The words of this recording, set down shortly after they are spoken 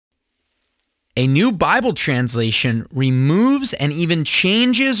A new Bible translation removes and even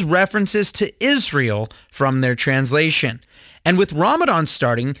changes references to Israel from their translation. And with Ramadan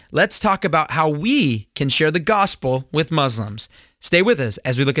starting, let's talk about how we can share the gospel with Muslims. Stay with us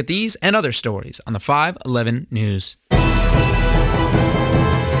as we look at these and other stories on the 511 News.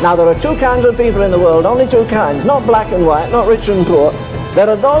 Now, there are two kinds of people in the world, only two kinds, not black and white, not rich and poor. There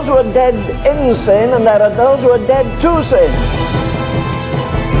are those who are dead in sin, and there are those who are dead to sin.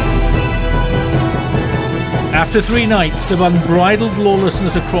 After 3 nights of unbridled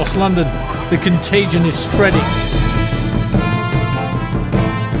lawlessness across London, the contagion is spreading.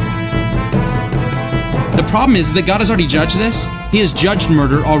 The problem is that God has already judged this. He has judged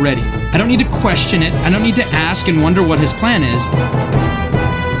murder already. I don't need to question it. I don't need to ask and wonder what his plan is.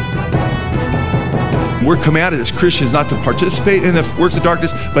 We're commanded as Christians not to participate in the works of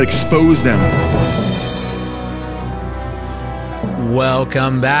darkness, but expose them.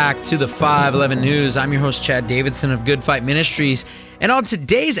 Welcome back to the 511 News. I'm your host, Chad Davidson of Good Fight Ministries. And on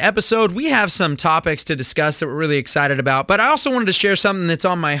today's episode, we have some topics to discuss that we're really excited about. But I also wanted to share something that's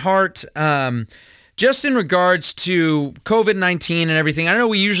on my heart, just in regards to COVID-19 and everything. I know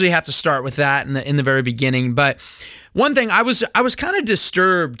we usually have to start with that in the very beginning, but one thing, I was kind of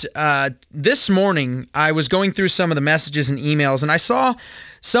disturbed this morning. I was going through some of the messages and emails, and I saw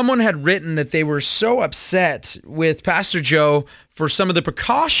someone had written that they were so upset with Pastor Joe for some of the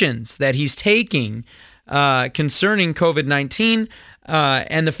precautions that he's taking concerning COVID-19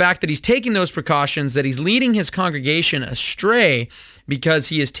 and the fact that he's taking those precautions, that he's leading his congregation astray because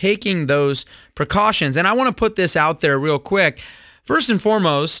he is taking those precautions. And I want to put this out there real quick. First and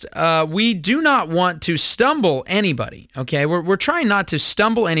foremost, we do not want to stumble anybody, okay? We're trying not to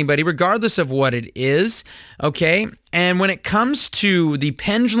stumble anybody regardless of what it is, okay? And when it comes to the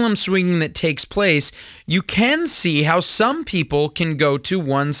pendulum swinging that takes place, you can see how some people can go to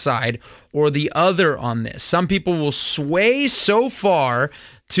one side or the other on this. Some people will sway so far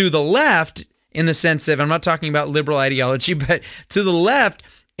to the left in the sense of, I'm not talking about liberal ideology, but to the left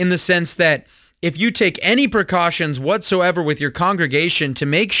in the sense that if you take any precautions whatsoever with your congregation to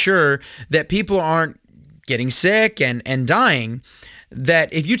make sure that people aren't getting sick and dying,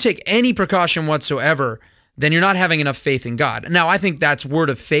 that if you take any precaution whatsoever, then you're not having enough faith in God. Now, I think that's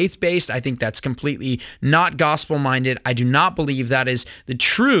word of faith based. I think that's completely not gospel minded. I do not believe that is the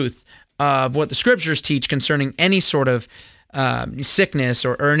truth of what the scriptures teach concerning any sort of sickness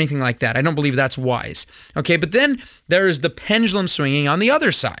or anything like that. I don't believe that's wise. Okay, but then there is the pendulum swinging on the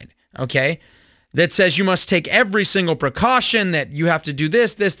other side, okay, that says you must take every single precaution, that you have to do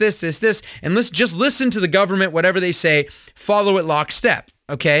this, and let's just listen to the government, whatever they say, follow it lockstep,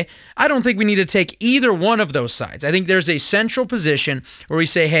 okay? I don't think we need to take either one of those sides. I think there's a central position where we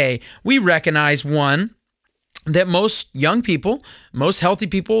say, hey, we recognize, one, that most young people, most healthy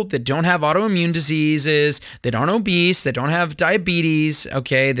people that don't have autoimmune diseases, that aren't obese, that don't have diabetes,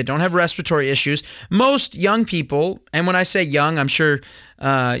 okay, that don't have respiratory issues, most young people, and when I say young, I'm sure,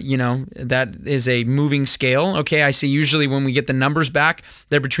 that is a moving scale, okay? I see usually when we get the numbers back,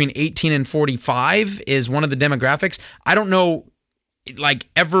 they're between 18 and 45 is one of the demographics. I don't know like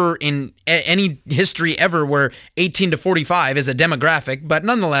ever in any history ever where 18 to 45 is a demographic, but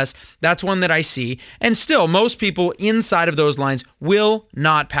nonetheless, that's one that I see. And still, most people inside of those lines will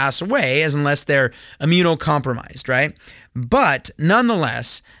not pass away unless they're immunocompromised, right? But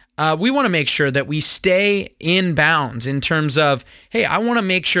nonetheless, we want to make sure that we stay in bounds in terms of, hey, I want to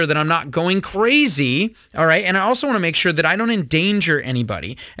make sure that I'm not going crazy, all right? And I also want to make sure that I don't endanger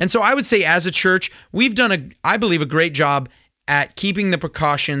anybody. And so I would say as a church, we've done, I believe, a great job at keeping the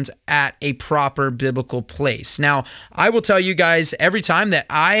precautions at a proper biblical place. Now, I will tell you guys every time that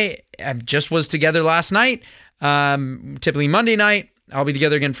I just was together last night, typically Monday night, I'll be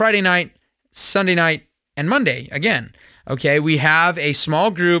together again Friday night, Sunday night, and Monday again. Okay, we have a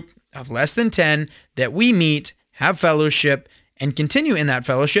small group of less than 10 that we meet, have fellowship, and continue in that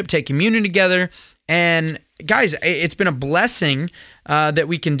fellowship, take communion together. And guys, it's been a blessing that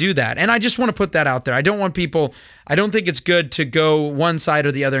we can do that. And I just want to put that out there. I don't think it's good to go one side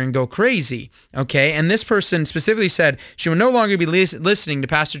or the other and go crazy, okay? And this person specifically said she will no longer be listening to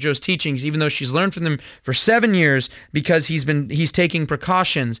Pastor Joe's teachings, even though she's learned from them for 7 years because he's taking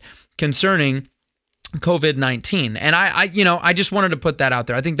precautions concerning COVID-19. And I just wanted to put that out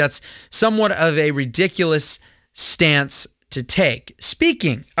there. I think that's somewhat of a ridiculous stance to take.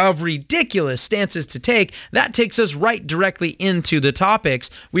 Speaking of ridiculous stances to take, that takes us right directly into the topics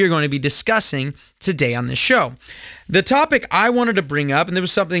we are going to be discussing today on this show. The topic I wanted to bring up, and there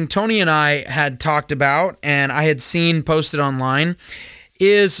was something Tony and I had talked about and I had seen posted online,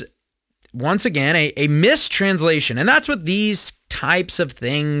 is once again a mistranslation. And that's what these types of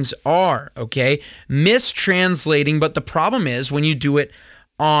things are, okay? Mistranslating, but the problem is when you do it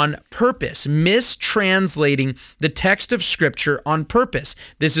on purpose, mistranslating the text of Scripture on purpose.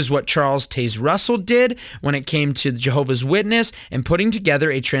 This is what Charles Taze Russell did when it came to Jehovah's Witness and putting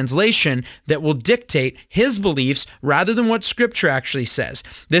together a translation that will dictate his beliefs rather than what Scripture actually says.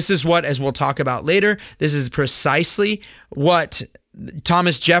 This is what, as we'll talk about later, this is precisely what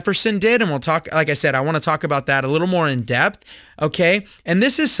Thomas Jefferson did, and we'll talk, like I said, I want to talk about that a little more in depth, okay? And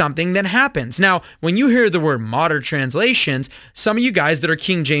this is something that happens. Now, when you hear the word modern translations, some of you guys that are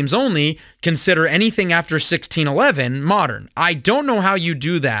King James only consider anything after 1611 modern. I don't know how you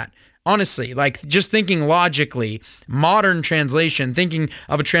do that. Honestly, like just thinking logically, modern translation, thinking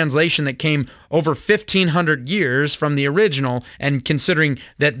of a translation that came over 1,500 years from the original, and considering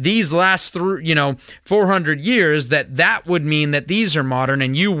that these last 400 years, that would mean that these are modern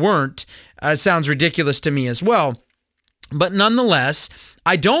and you weren't, sounds ridiculous to me as well. But nonetheless,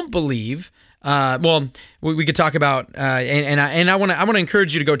 I don't believe. We could talk about, and I want to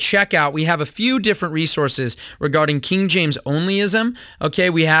encourage you to go check out. We have a few different resources regarding King James onlyism. Okay,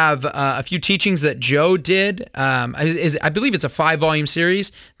 we have a few teachings that Joe did. I believe it's a 5-volume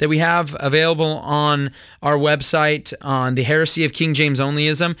series that we have available on our website on the heresy of King James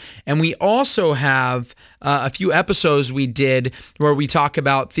onlyism, and we also have a few episodes we did where we talk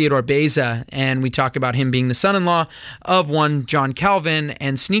about Theodore Beza, and we talk about him being the son-in-law of one John Calvin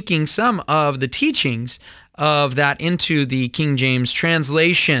and sneaking some of the teachings of that into the King James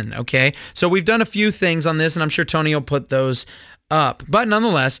translation, okay? So we've done a few things on this, and I'm sure Tony will put those up. But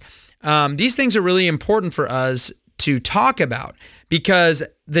nonetheless, these things are really important for us to talk about, because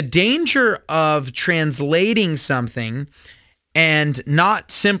the danger of translating something and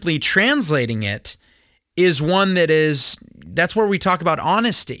not simply translating it is one that's where we talk about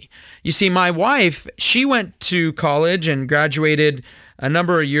honesty. You see, my wife, she went to college and graduated a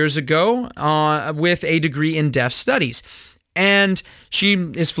number of years ago with a degree in deaf studies. And she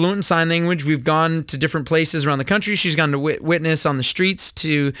is fluent in sign language. We've gone to different places around the country. She's gone to witness on the streets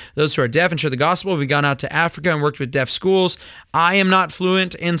to those who are deaf and share the gospel. We've gone out to Africa and worked with deaf schools. I am not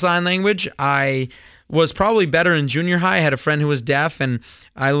fluent in sign language. I was probably better in junior high. I had a friend who was deaf, and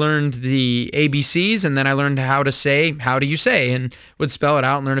I learned the ABCs, and then I learned how to say, how do you say, and would spell it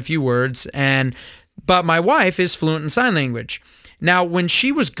out and learn a few words. But my wife is fluent in sign language. Now, when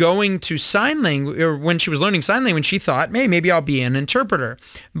she was going to sign language, or when she was learning sign language, she thought, hey, maybe I'll be an interpreter.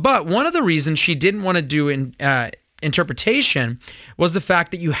 But one of the reasons she didn't want to do interpretation was the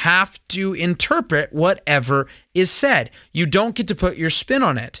fact that you have to interpret whatever is said. You don't get to put your spin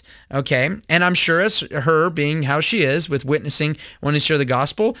on it, okay? And I'm sure, as her being how she is with witnessing, wanting to share the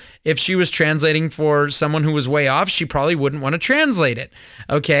gospel, if she was translating for someone who was way off, she probably wouldn't want to translate it,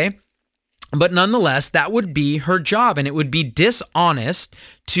 okay? But nonetheless, that would be her job, and it would be dishonest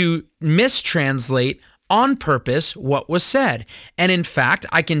to mistranslate on purpose what was said. And in fact,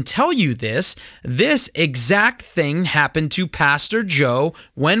 I can tell you this exact thing happened to Pastor Joe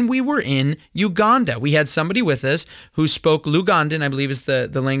when we were in Uganda. We had somebody with us who spoke Lugandan, I believe is the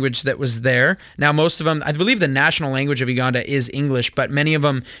language that was there. Now, most of them, I believe the national language of Uganda is English, but many of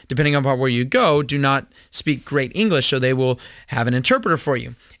them, depending upon where you go, do not speak great English, so they will have an interpreter for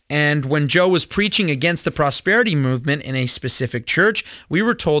you. And when Joe was preaching against the prosperity movement in a specific church, we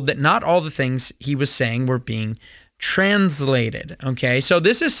were told that not all the things he was saying were being translated, okay? So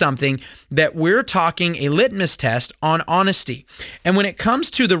this is something that we're talking a litmus test on honesty. And when it comes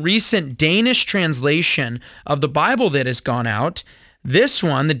to the recent Danish translation of the Bible that has gone out, this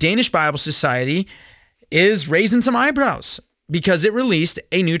one, the Danish Bible Society, is raising some eyebrows because it released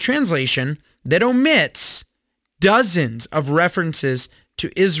a new translation that omits dozens of references to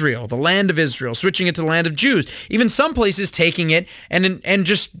Israel, the land of Israel, switching it to the land of Jews. Even some places taking it and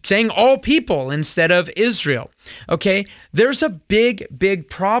just saying all people instead of Israel. Okay, there's a big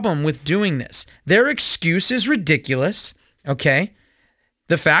problem with doing this. Their excuse is ridiculous. Okay,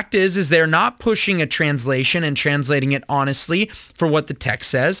 the fact is they're not pushing a translation and translating it honestly for what the text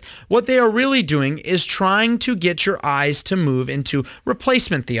says. What they are really doing is trying to get your eyes to move into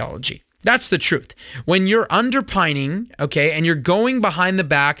replacement theology. That's the truth. When you're underpining, okay, and you're going behind the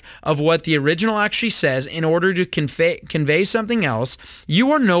back of what the original actually says in order to convey something else,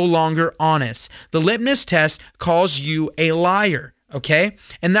 you are no longer honest. The litmus test calls you a liar, okay?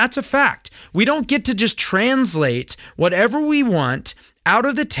 And that's a fact. We don't get to just translate whatever we want out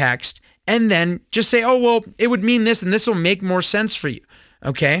of the text and then just say, oh, well, it would mean this and this will make more sense for you,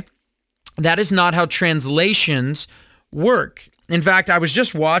 okay? That is not how translations work. In fact, I was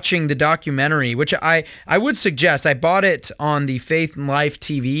just watching the documentary, which I would suggest. I bought it on the Faith and Life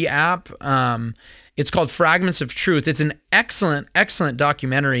TV app, It's called Fragments of Truth. It's an excellent, excellent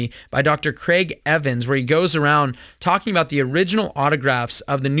documentary by Dr. Craig Evans, where he goes around talking about the original autographs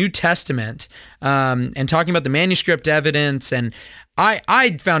of the New Testament, and talking about the manuscript evidence. And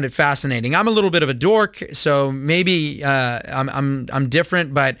I found it fascinating. I'm a little bit of a dork, so maybe I'm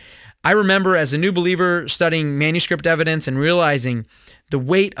different, but I remember as a new believer studying manuscript evidence and realizing the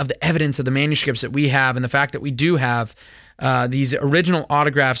weight of the evidence of the manuscripts that we have, and the fact that we do have these original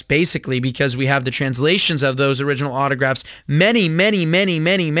autographs, basically because we have the translations of those original autographs, many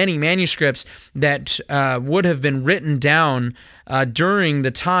manuscripts that would have been written down during the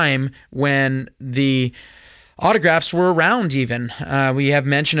time when the autographs were around even. We have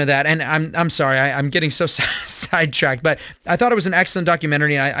mention of that. And I'm sorry, I'm getting so sidetracked, but I thought it was an excellent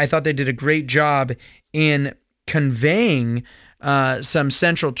documentary. And I thought they did a great job in conveying some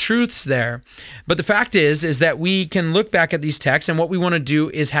central truths there. But the fact is that we can look back at these texts, and what we want to do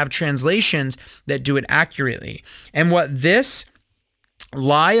is have translations that do it accurately. And what this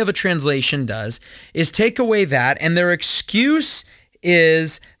lie of a translation does is take away that, and their excuse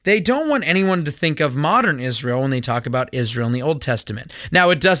is they don't want anyone to think of modern Israel when they talk about Israel in the Old Testament. Now,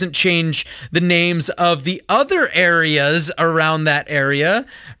 it doesn't change the names of the other areas around that area,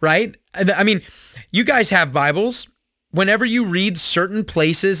 right? I mean, you guys have Bibles. Whenever you read certain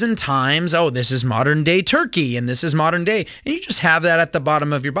places and times, oh, this is modern day Turkey and this is modern day, and you just have that at the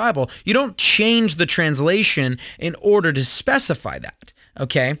bottom of your Bible. You don't change the translation in order to specify that,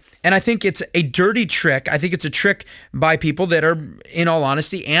 okay? And I think it's a dirty trick. I think it's a trick by people that are, in all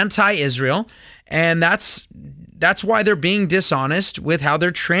honesty, anti-Israel, and that's why they're being dishonest with how they're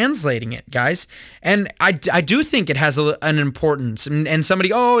translating it, guys. And I do think it has an importance. And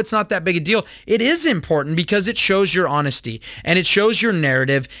somebody, oh, it's not that big a deal. It is important because it shows your honesty, and it shows your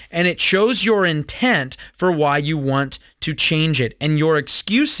narrative, and it shows your intent for why you want to change it. And your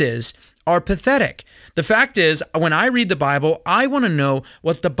excuses are pathetic. The fact is, when I read the Bible, I want to know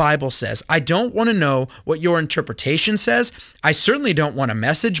what the Bible says. I don't want to know what your interpretation says. I certainly don't want a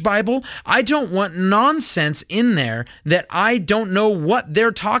message Bible. I don't want nonsense in there that I don't know what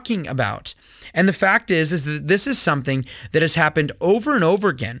they're talking about. And the fact is that this is something that has happened over and over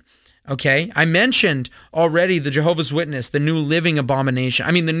again. Okay, I mentioned already the Jehovah's Witness, the New Living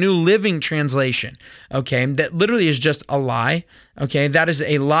the New Living Translation, okay, that literally is just a lie, okay, that is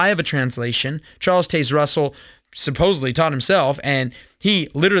a lie of a translation. Charles Taze Russell supposedly taught himself, and he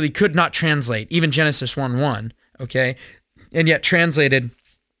literally could not translate even Genesis 1:1, okay, and yet translated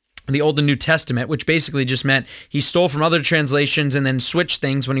the Old and New Testament, which basically just meant he stole from other translations and then switched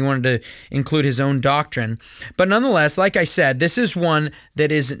things when he wanted to include his own doctrine. But nonetheless, like I said, this is one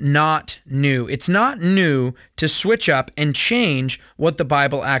that is not new. It's not new to switch up and change what the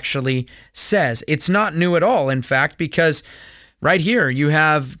Bible actually says. It's not new at all, in fact, because right here you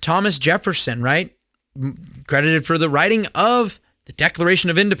have Thomas Jefferson, right? Credited for the writing of the Declaration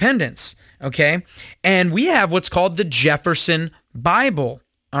of Independence, okay? And we have what's called the Jefferson Bible.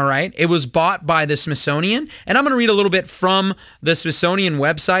 All right. It was bought by the Smithsonian. And I'm going to read a little bit from the Smithsonian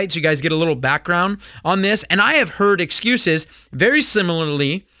website so you guys get a little background on this. And I have heard excuses very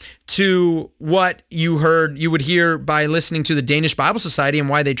similarly to what you would hear by listening to the Danish Bible Society and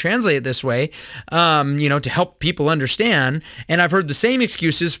why they translate it this way, to help people understand. And I've heard the same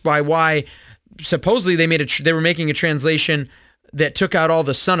excuses by why supposedly they were making a translation that took out all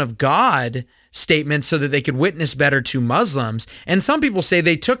the Son of God statements so that they could witness better to Muslims. And some people say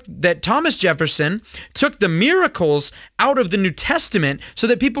that Thomas Jefferson took the miracles out of the New Testament so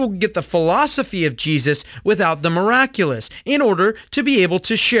that people would get the philosophy of Jesus without the miraculous in order to be able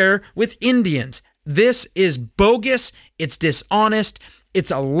to share with Indians. This is bogus. It's dishonest. It's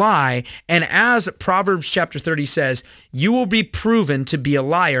a lie. And as Proverbs chapter 30 says, you will be proven to be a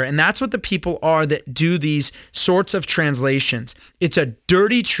liar. And that's what the people are that do these sorts of translations. It's a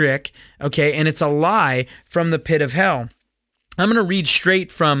dirty trick, okay? And it's a lie from the pit of hell. I'm going to read straight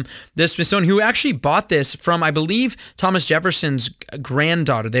from the Smithsonian, who actually bought this from, I believe, Thomas Jefferson's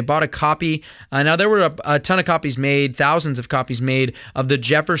granddaughter. They bought a copy. Now, there were a ton of copies made, thousands of copies made of the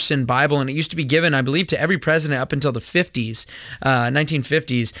Jefferson Bible, and it used to be given, I believe, to every president up until the 50s,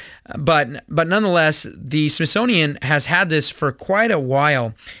 1950s. But nonetheless, the Smithsonian has had this for quite a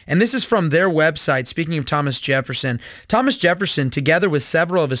while, and this is from their website. Speaking of Thomas Jefferson, together with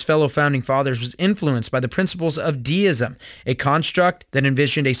several of his fellow founding fathers, was influenced by the principles of deism, a construct that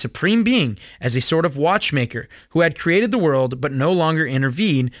envisioned a supreme being as a sort of watchmaker who had created the world but no longer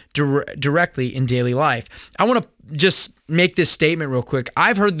intervened directly in daily life. I want to just make this statement real quick.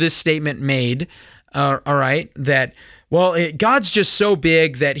 I've heard this statement made, all right, that, God's just so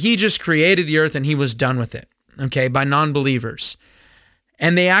big that he just created the earth and he was done with it, okay, by non-believers.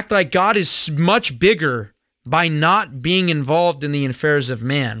 And they act like God is much bigger by not being involved in the affairs of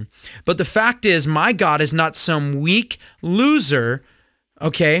man. But the fact is, my God is not some weak loser,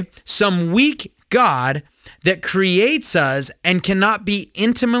 okay? Some weak God that creates us and cannot be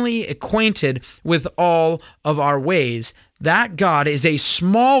intimately acquainted with all of our ways. That God is a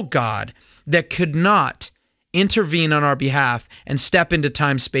small God that could not intervene on our behalf and step into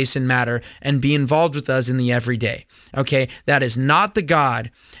time, space, and matter and be involved with us in the everyday. Okay, that is not the God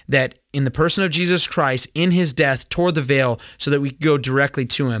that in the person of Jesus Christ, in his death, tore the veil so that we could go directly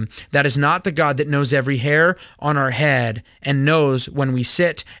to him. That is not the God that knows every hair on our head and knows when we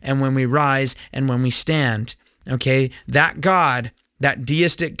sit and when we rise and when we stand. Okay, that God, that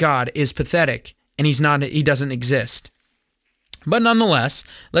deistic God, is pathetic, and he doesn't exist. But nonetheless,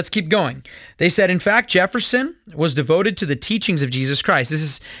 let's keep going. They said, in fact, Jefferson was devoted to the teachings of Jesus Christ. This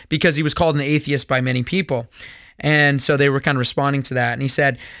is because he was called an atheist by many people. And so they were kind of responding to that. And he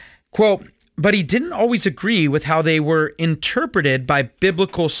said, quote, but he didn't always agree with how they were interpreted by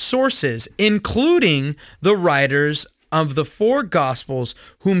biblical sources, including the writers of the four Gospels,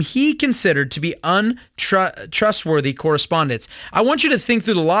 whom he considered to be untrustworthy correspondents. I want you to think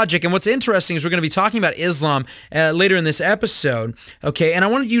through the logic, and what's interesting is we're going to be talking about Islam later in this episode, okay? And I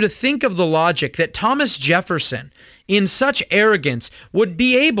want you to think of the logic that Thomas Jefferson, in such arrogance, would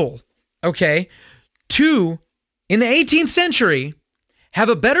be able, okay, to, in the 18th century, have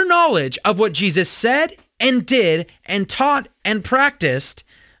a better knowledge of what Jesus said and did and taught and practiced,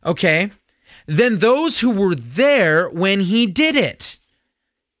 okay, than those who were there when he did it.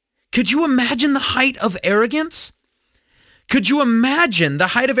 Could you imagine the height of arrogance? Could you imagine the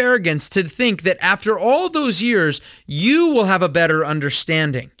height of arrogance to think that after all those years, you will have a better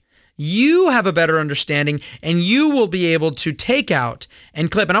understanding? You have a better understanding, and you will be able to take out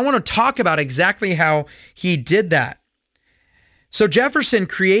and clip. And I want to talk about exactly how he did that. So Jefferson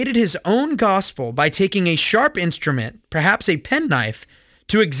created his own gospel by taking a sharp instrument, perhaps a penknife,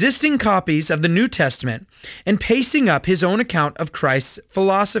 to existing copies of the New Testament and pasting up his own account of Christ's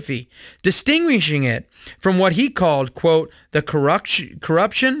philosophy, distinguishing it from what he called, quote, the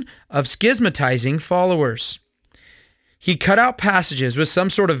corruption of schismatizing followers. He cut out passages with some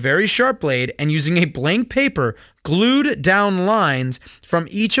sort of very sharp blade and using a blank paper glued down lines from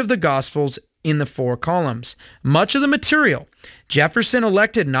each of the Gospels in the four columns. Much of the material Jefferson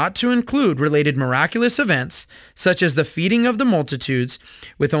elected not to include related miraculous events, such as the feeding of the multitudes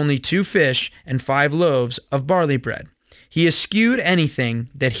with only 2 fish and 5 loaves of barley bread. He eschewed anything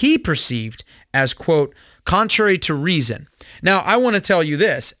that he perceived as, quote, contrary to reason. Now, I want to tell you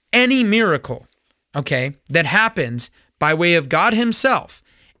this. Any miracle, okay, that happens by way of God himself,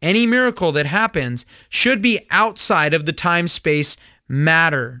 any miracle that happens should be outside of the time-space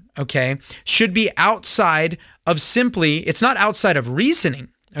matter, okay? Should be outside of simply, it's not outside of reasoning,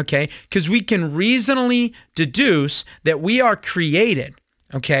 okay? Because we can reasonably deduce that we are created,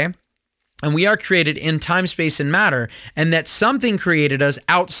 okay? And we are created in time, space, and matter, and that something created us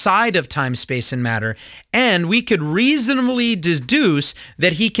outside of time, space, and matter. And we could reasonably deduce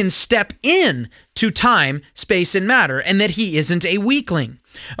that he can step in to time, space, and matter, and that he isn't a weakling.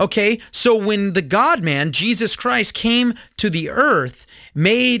 Okay, so when the God-man, Jesus Christ, came to the earth,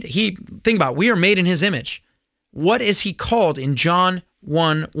 think about it, we are made in his image. What is he called in John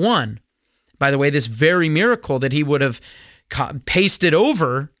 1:1? By the way, this very miracle that he would have pasted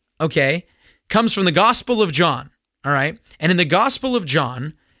over, okay, comes from the Gospel of John, all right? And in the Gospel of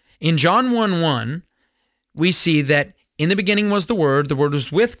John, in John 1:1, we see that in the beginning was the Word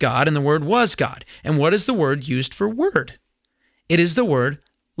was with God, and the Word was God. And what is the word used for word? It is the word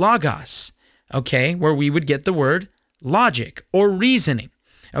logos, okay, where we would get the word logic or reasoning,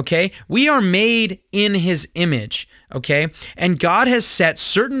 okay? We are made in his image, okay? And God has set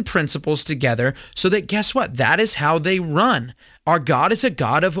certain principles together so that, guess what? That is how they run. Our God is a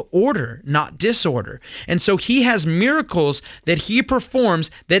God of order, not disorder. And so he has miracles that he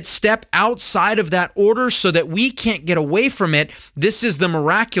performs that step outside of that order so that we can't get away from it. This is the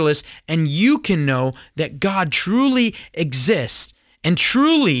miraculous, and you can know that God truly exists and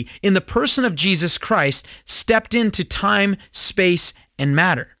truly, in the person of Jesus Christ, stepped into time, space, and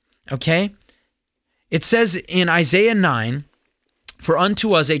matter, okay? It says in Isaiah 9, for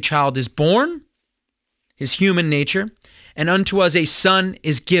unto us a child is born, his human nature, and unto us a son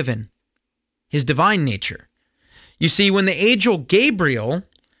is given, his divine nature. You see, when the angel Gabriel,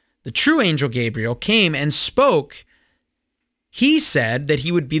 the true angel Gabriel, came and spoke, he said that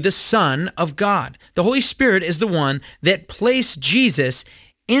he would be the Son of God. The Holy Spirit is the one that placed Jesus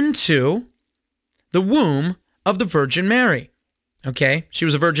into the womb of the Virgin Mary. Okay? She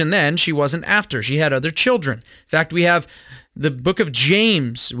was a virgin then. She wasn't after. She had other children. In fact, we have the book of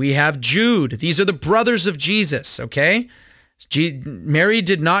James. We have Jude. These are the brothers of Jesus, okay? Mary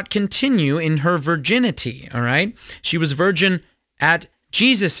did not continue in her virginity, all right? She was virgin at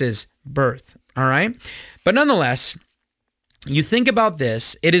Jesus's birth, all right? But nonetheless, you think about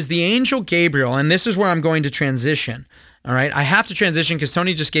this, it is the angel Gabriel, and this is where I'm going to transition, all right? I have to transition because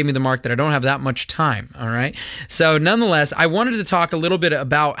Tony just gave me the mark that I don't have that much time, all right? So nonetheless, I wanted to talk a little bit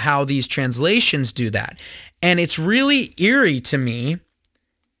about how these translations do that. And it's really eerie to me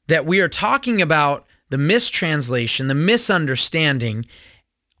that we are talking about the mistranslation, the misunderstanding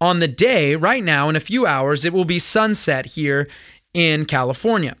on the day, right now, in a few hours, it will be sunset here in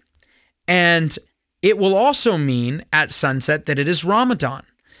California. And it will also mean at sunset that it is Ramadan.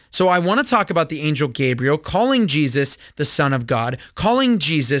 So I want to talk about the angel Gabriel calling Jesus the Son of God, calling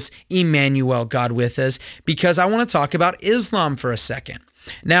Jesus Emmanuel, God with us, because I want to talk about Islam for a second.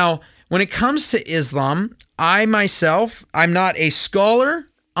 Now, when it comes to Islam, I myself, I'm not a scholar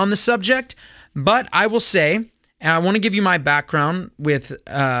on the subject, but I will say, and I want to give you my background with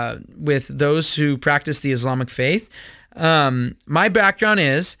those who practice the Islamic faith. My background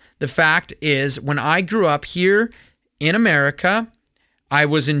is, the fact is, when I grew up here in America, I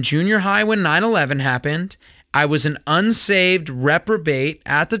was in junior high when 9/11 happened. I was an unsaved reprobate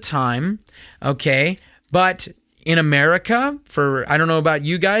at the time, okay? But in America, I don't know about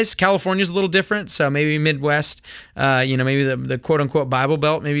you guys, California's a little different, so maybe Midwest, maybe the quote-unquote Bible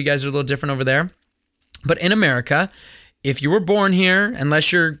Belt, maybe you guys are a little different over there. But in America, if you were born here,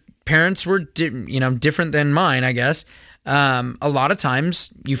 unless your parents were different than mine, I guess, a lot of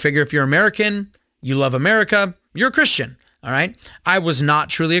times you figure if you're American, you love America, you're a Christian. All right. I was not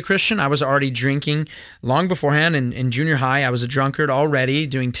truly a Christian. I was already drinking long beforehand. In junior high, I was a drunkard already,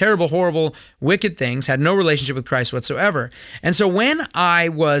 doing terrible, horrible, wicked things, had no relationship with Christ whatsoever. And so when I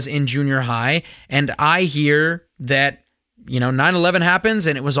was in junior high and I hear that, 9/11 happens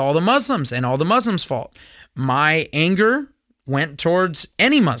and it was all the Muslims and all the Muslims' fault, my anger went towards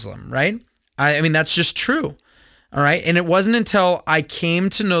any Muslim, right? I mean, that's just true. All right. And it wasn't until I came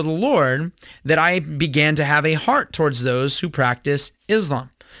to know the Lord that I began to have a heart towards those who practice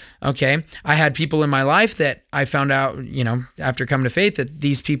Islam. Okay. I had people in my life that I found out, after coming to faith, that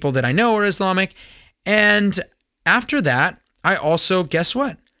these people that I know are Islamic. And after that, I also, guess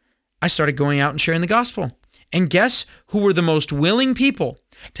what? I started going out and sharing the gospel. And guess who were the most willing people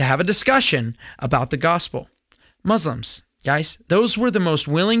to have a discussion about the gospel? Muslims. Guys, those were the most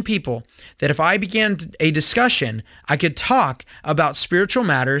willing people that if I began a discussion, I could talk about spiritual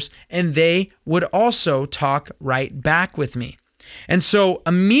matters and they would also talk right back with me. And so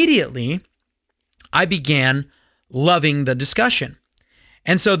immediately I began loving the discussion.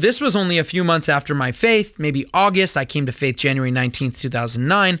 And so this was only a few months after my faith, maybe August. I came to faith January 19th,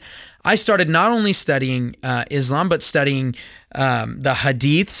 2009. I started not only studying Islam, but studying the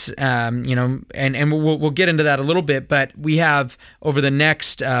hadiths, and we'll get into that a little bit. But we have, over the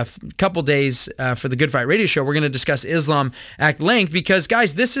next couple days for the Good Fight Radio Show, we're going to discuss Islam at length because,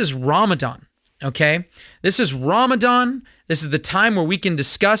 guys, this is Ramadan, okay? This is Ramadan. This is the time where we can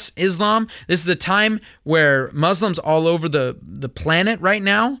discuss Islam. This is the time where Muslims all over the planet right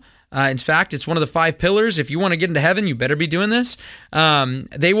now, in fact, it's one of the 5 pillars. If you want to get into heaven, you better be doing this.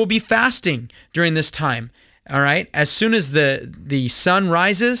 They will be fasting during this time. All right. As soon as the sun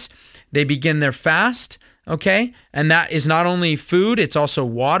rises, they begin their fast. Okay. And that is not only food, it's also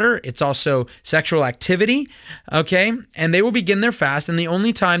water. It's also sexual activity. Okay. And they will begin their fast. And the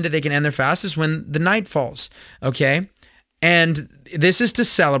only time that they can end their fast is when the night falls. Okay. And this is to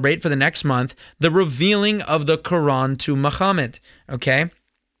celebrate for the next month the revealing of the Quran to Muhammad. Okay.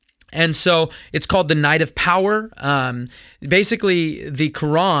 And so it's called the Night of Power. Basically, the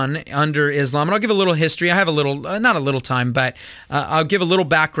Quran under Islam, and I'll give a little history. I have a little, not a little time, but I'll give a little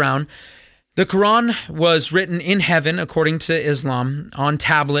background. The Quran was written in heaven, according to Islam, on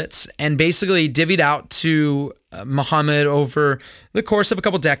tablets, and basically divvied out to Muhammad over the course of a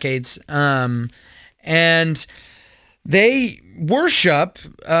couple decades. And they worship,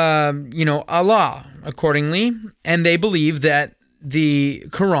 Allah accordingly, and they believe that the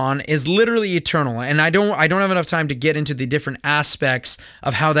Quran is literally eternal. And I don't have enough time to get into the different aspects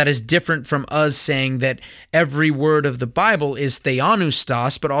of how that is different from us saying that every word of the Bible is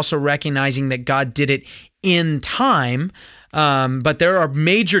theopneustos, but also recognizing that God did it in time. But there are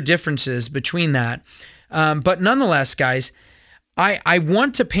major differences between that. But nonetheless, guys, I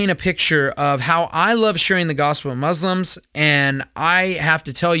want to paint a picture of how I love sharing the gospel with Muslims. And I have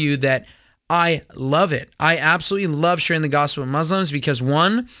to tell you that I love it. I absolutely love sharing the gospel with Muslims because,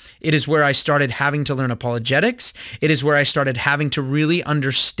 one, it is where I started having to learn apologetics. It is where I started having to really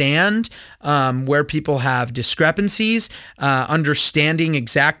understand where people have discrepancies, understanding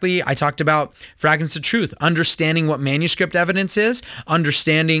exactly. I talked about fragments of truth, understanding what manuscript evidence is,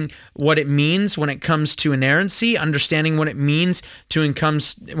 understanding what it means when it comes to inerrancy, understanding what it means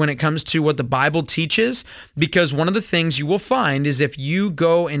when it comes to what the Bible teaches. Because one of the things you will find is if you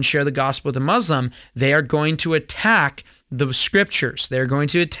go and share the gospel with a Muslim, they are going to attack the scriptures. They're going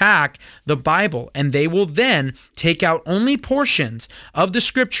to attack the Bible, and they will then take out only portions of the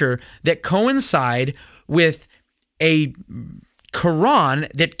scripture that coincide with a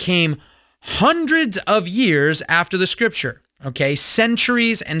Quran that came hundreds of years after the scripture, okay?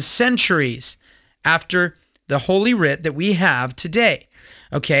 Centuries and centuries after the Holy Writ that we have today,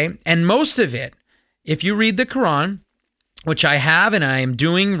 okay? And most of it, if you read the Quran, which I have and I am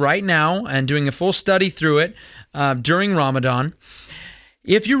doing right now and doing a full study through it during Ramadan.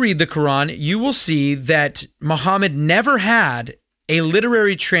 If you read the Quran, you will see that Muhammad never had a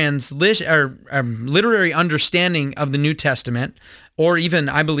literary literary understanding of the New Testament, or even,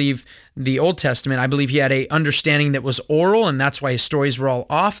 I believe, the Old Testament. I believe he had a understanding that was oral, and that's why his stories were all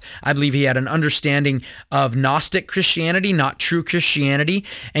off. I believe he had an understanding of Gnostic Christianity, not true Christianity.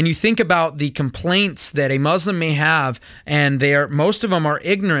 And you think about the complaints that a Muslim may have, and most of them are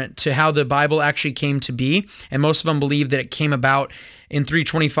ignorant to how the Bible actually came to be, and most of them believe that it came about in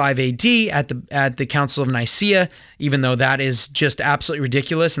 325 AD at the Council of Nicaea, even though that is just absolutely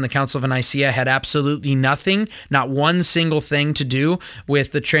ridiculous. And the Council of Nicaea had absolutely nothing, not one single thing to do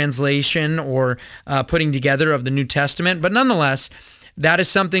with the translation or putting together of the New Testament. But nonetheless, that is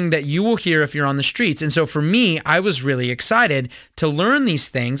something that you will hear if you're on the streets. And so for me, I was really excited to learn these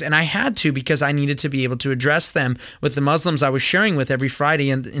things, and I had to because I needed to be able to address them with the Muslims I was sharing with every Friday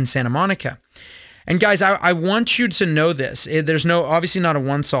in Santa Monica. And guys, I want you to know this. There's obviously not a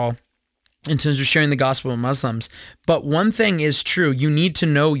one-all in terms of sharing the gospel with Muslims, but one thing is true. You need to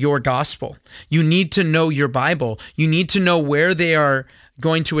know your gospel. You need to know your Bible. You need to know where they are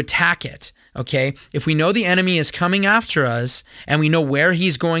going to attack it. Okay, if we know the enemy is coming after us and we know where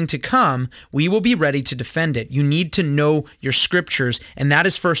he's going to come, we will be ready to defend it. You need to know your scriptures, and that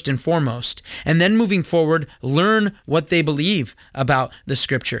is first and foremost. And then moving forward, learn what they believe about the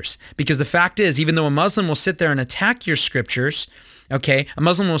scriptures. Because the fact is, even though a Muslim will sit there and attack your scriptures, okay, a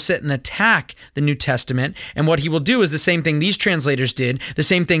Muslim will sit and attack the New Testament, and what he will do is the same thing these translators did, the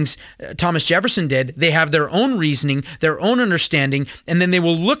same things Thomas Jefferson did. They have their own reasoning, their own understanding, and then they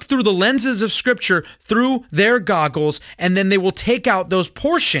will look through the lenses of Scripture through their goggles, and then they will take out those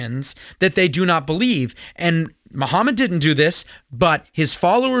portions that they do not believe. And Muhammad didn't do this, but his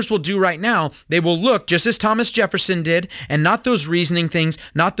followers will do right now. They will look just as Thomas Jefferson did, and not those reasoning things,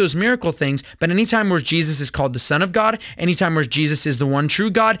 not those miracle things, but anytime where Jesus is called the Son of God, anytime where Jesus is the one true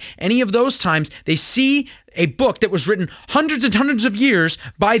God, any of those times, they see a book that was written hundreds and hundreds of years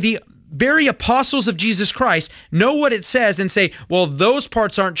by the very apostles of Jesus Christ, know what it says and say, well, those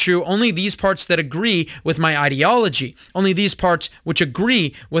parts aren't true, only these parts that agree with my ideology, only these parts which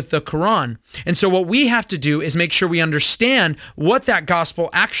agree with the Quran. And so what we have to do is make sure we understand what that gospel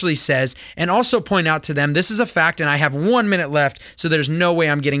actually says, and also point out to them, this is a fact, and I have 1 minute left, so there's no way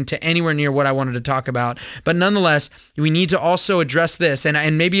I'm getting to anywhere near what I wanted to talk about. But nonetheless, we need to also address this,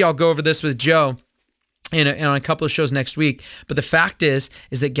 and maybe I'll go over this with Joe in a couple of shows next week. But the fact is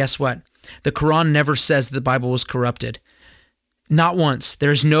that guess what? The Quran never says the Bible was corrupted. Not once.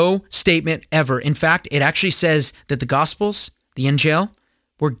 There's no statement ever. In fact, it actually says that the Gospels, the Injil,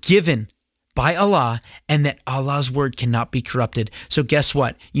 were given by Allah, and that Allah's word cannot be corrupted. So guess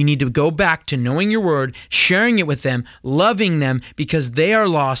what? You need to go back to knowing your word, sharing it with them, loving them, because they are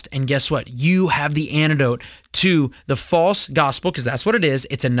lost. And guess what? You have the antidote to the false gospel, because that's what it is.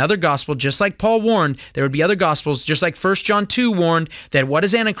 It's another gospel, just like Paul warned. There would be other gospels, just like 1 John 2 warned that what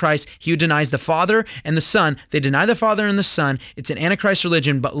is Antichrist? He who denies the Father and the Son. They deny the Father and the Son. It's an Antichrist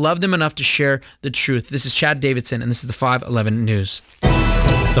religion, but love them enough to share the truth. This is Chad Davidson, and this is the 511 News.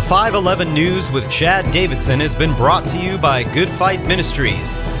 The 511 News with Chad Davidson has been brought to you by Good Fight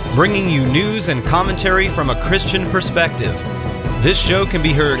Ministries, bringing you news and commentary from a Christian perspective. This show can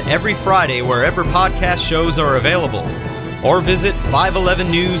be heard every Friday wherever podcast shows are available, or visit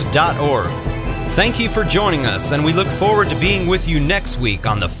 511news.org. Thank you for joining us, and we look forward to being with you next week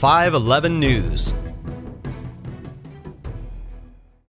on the 511 News.